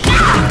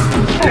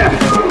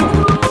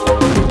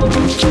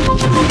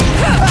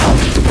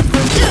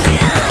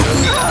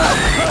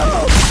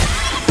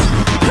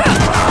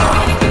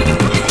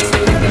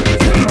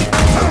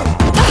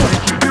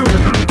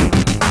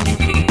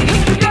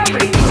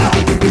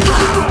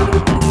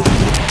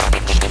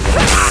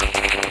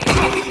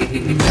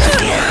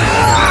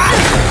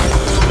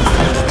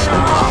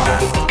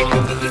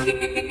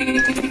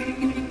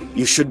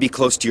 You should be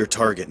close to your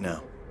target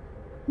now.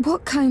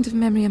 What kind of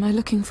memory am I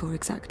looking for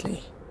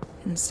exactly?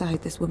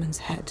 Inside this woman's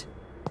head?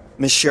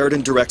 Miss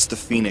Sheridan directs the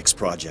Phoenix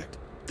Project,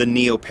 the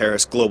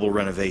Neo-Paris global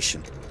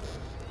renovation.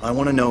 I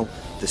want to know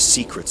the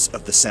secrets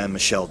of the Saint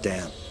Michel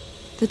Dam.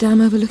 The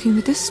dam overlooking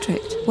the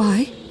district.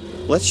 Why?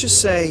 Let's just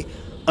say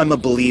I'm a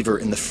believer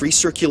in the free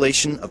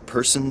circulation of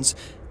persons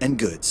and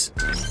goods.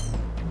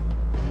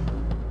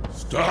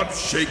 Stop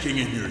shaking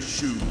in your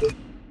shoes.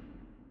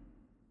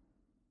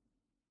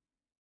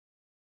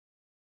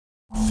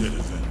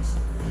 Citizens,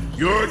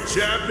 your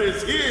champ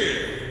is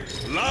here,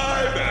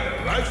 live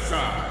and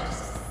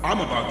life-size.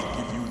 I'm about to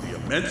give you the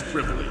immense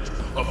privilege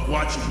of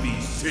watching me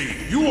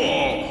save you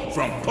all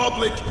from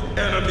public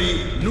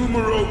enemy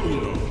numero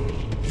uno.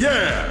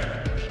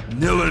 Yeah,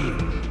 Nilin,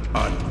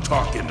 I'm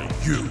talking to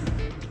you.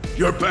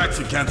 Your back's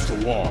against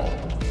the wall.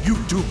 You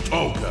duped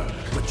Olga,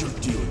 but you're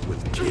dealing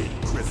with Kid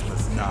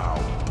Christmas now,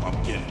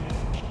 pumpkin.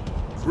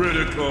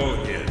 Critical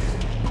hit.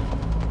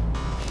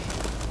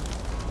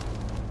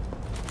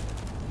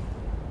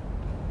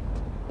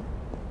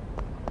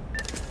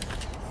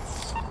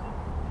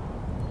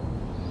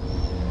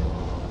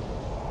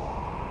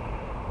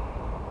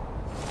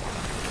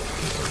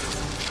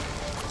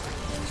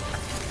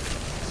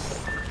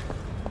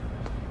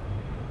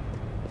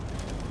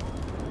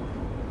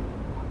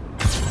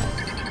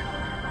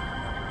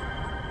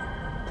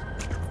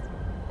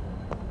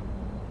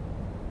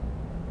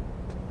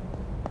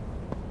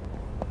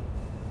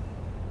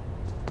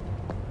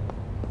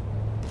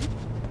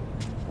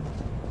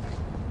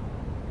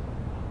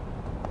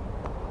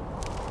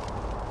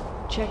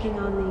 Checking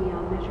on the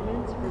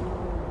measurements for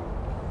number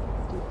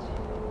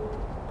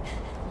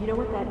 62. You know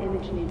what? That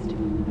image needs to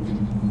be moved.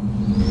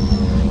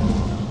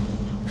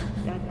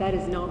 That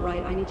is not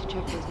right. I need to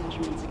check those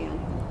measurements again.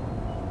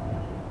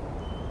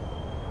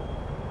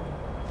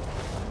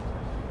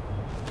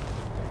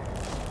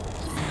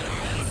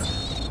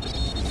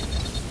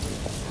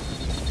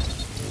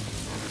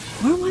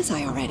 Where was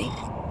I already?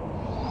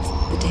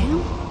 The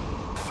dam?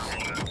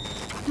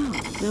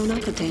 No,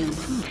 not the dam.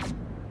 Huh.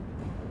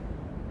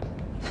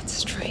 That's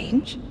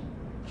strange.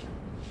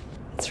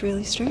 It's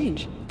really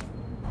strange.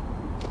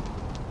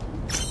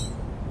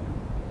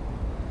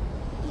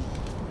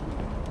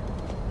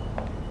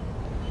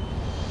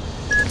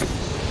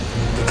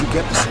 Did you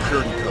get the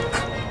security codes?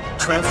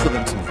 Transfer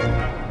them to me.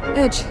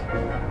 Edge,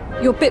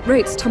 your bit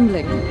rate's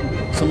tumbling.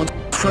 Someone's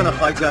trying to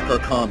hijack our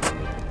comms.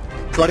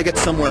 Try to get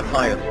somewhere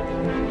higher.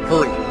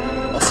 Hurry.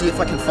 I'll see if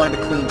I can find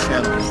a clean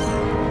channel.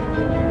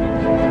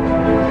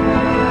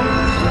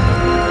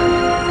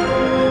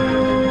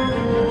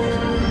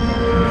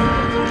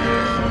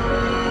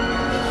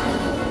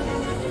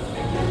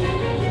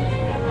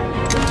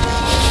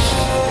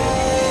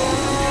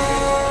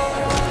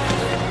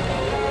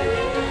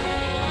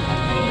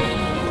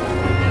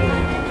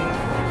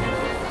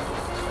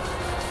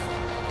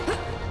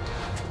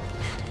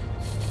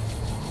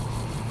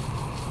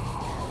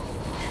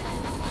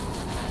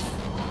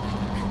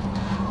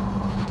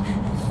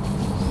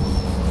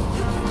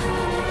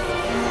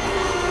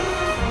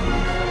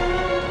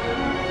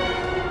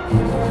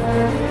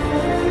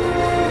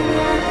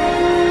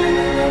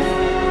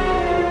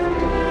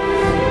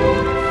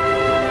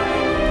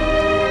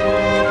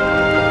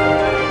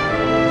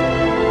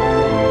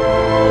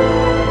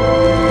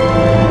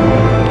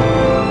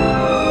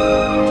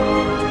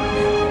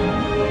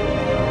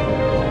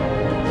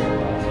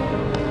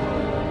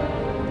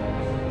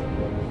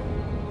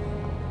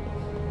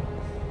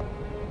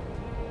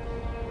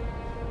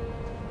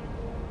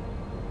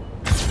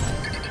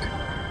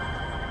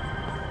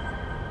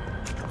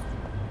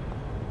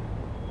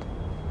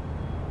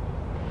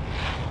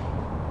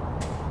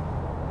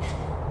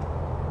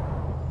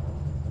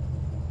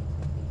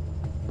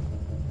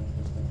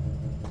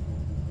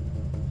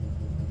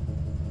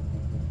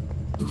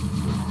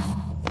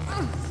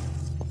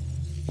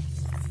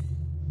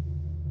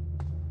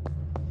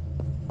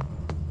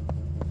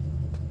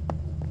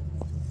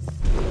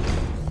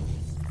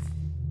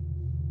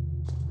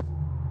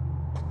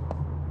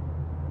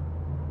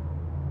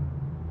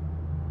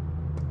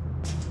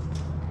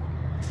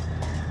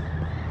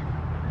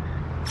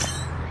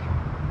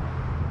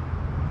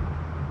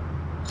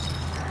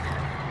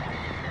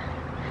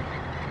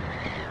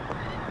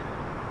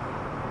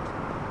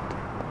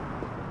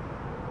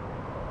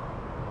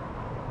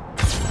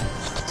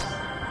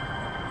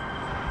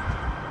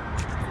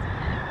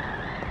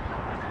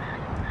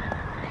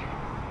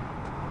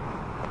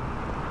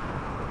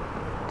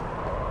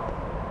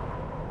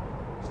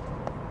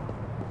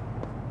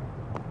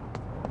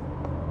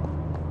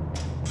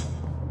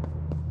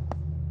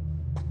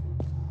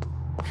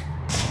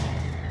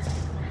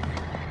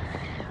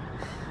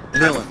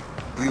 Nilin,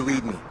 you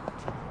read me.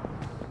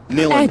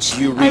 Nilin, Edge,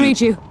 you read? I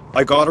read you.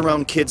 I got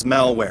around kids'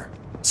 malware.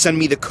 Send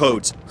me the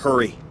codes.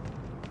 Hurry.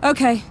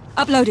 Okay,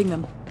 uploading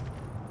them.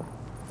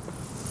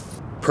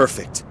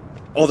 Perfect.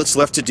 All that's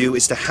left to do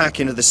is to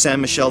hack into the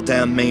San Michel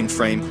Dam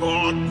mainframe.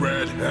 Caught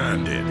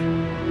red-handed.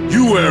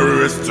 You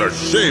errorists are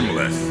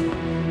shameless.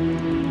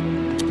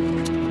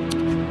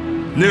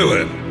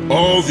 Nilin,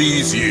 all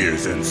these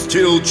years and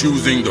still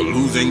choosing the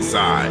losing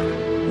side.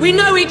 We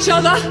know each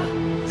other!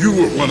 You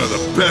were one of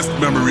the best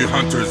memory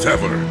hunters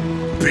ever.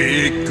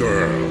 Big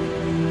girl.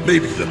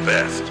 Maybe the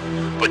best,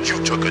 but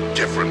you took a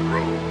different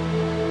road.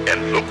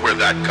 And look where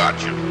that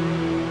got you.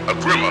 A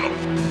criminal.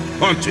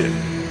 Hunted.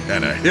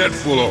 And a head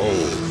full of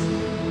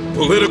holes.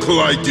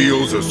 Political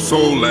ideals are so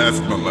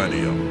last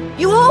millennium.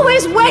 You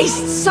always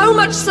waste so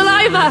much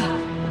saliva!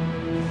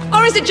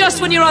 Or is it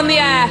just when you're on the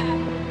air?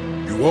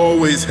 You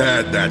always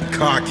had that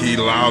cocky,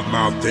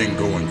 loudmouth thing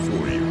going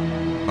for you.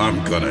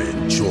 I'm gonna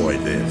enjoy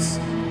this.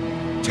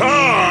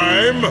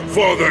 Time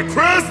for the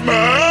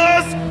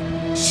Christmas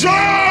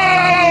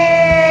show!